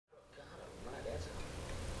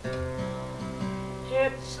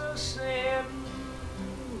It's a sin,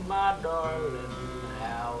 my darling,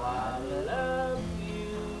 how I love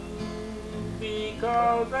you,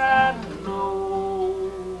 because I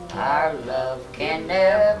know our love can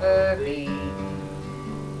never be.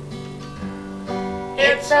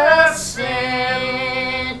 It's a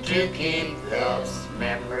sin to keep this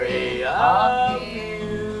memory of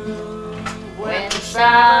you when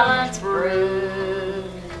silence proves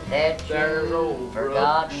that you've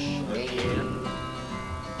forgotten me.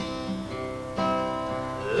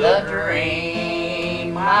 The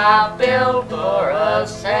dream I built for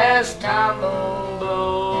us has tumbled.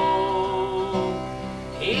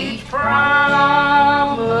 Each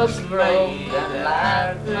promise broken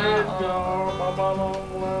like the dawn.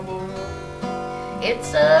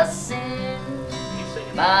 It's a sin,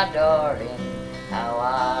 my darling, how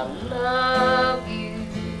I love you.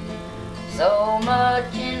 So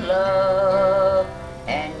much in love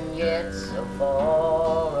and yet so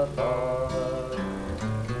far apart.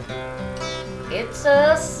 It's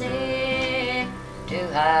a sin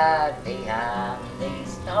to hide behind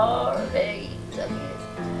these heartaches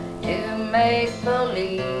again, to make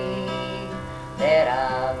believe that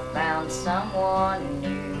I've found someone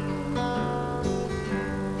new.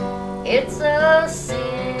 It's a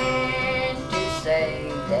sin to say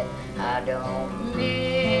that I don't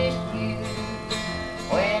miss you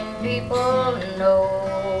when people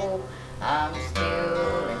know I'm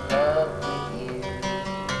still in love with you.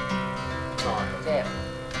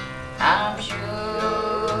 I'm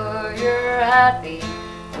sure you're happy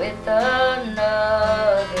with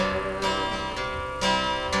another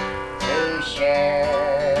who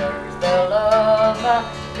shares the love I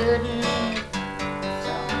couldn't.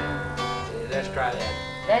 Let's try that.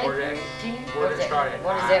 Where's that? What is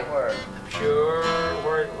that word? I'm sure.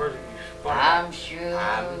 Where's it?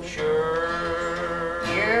 I'm sure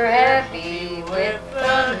you're happy with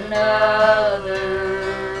another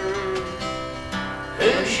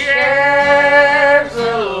who shares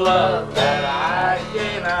the love that I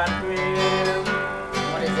cannot give.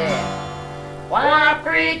 What is that? Why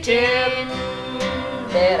pretend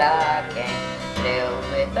that I can't live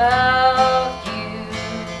without you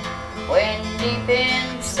when deep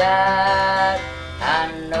inside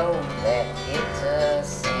I know that it's a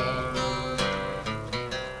sin.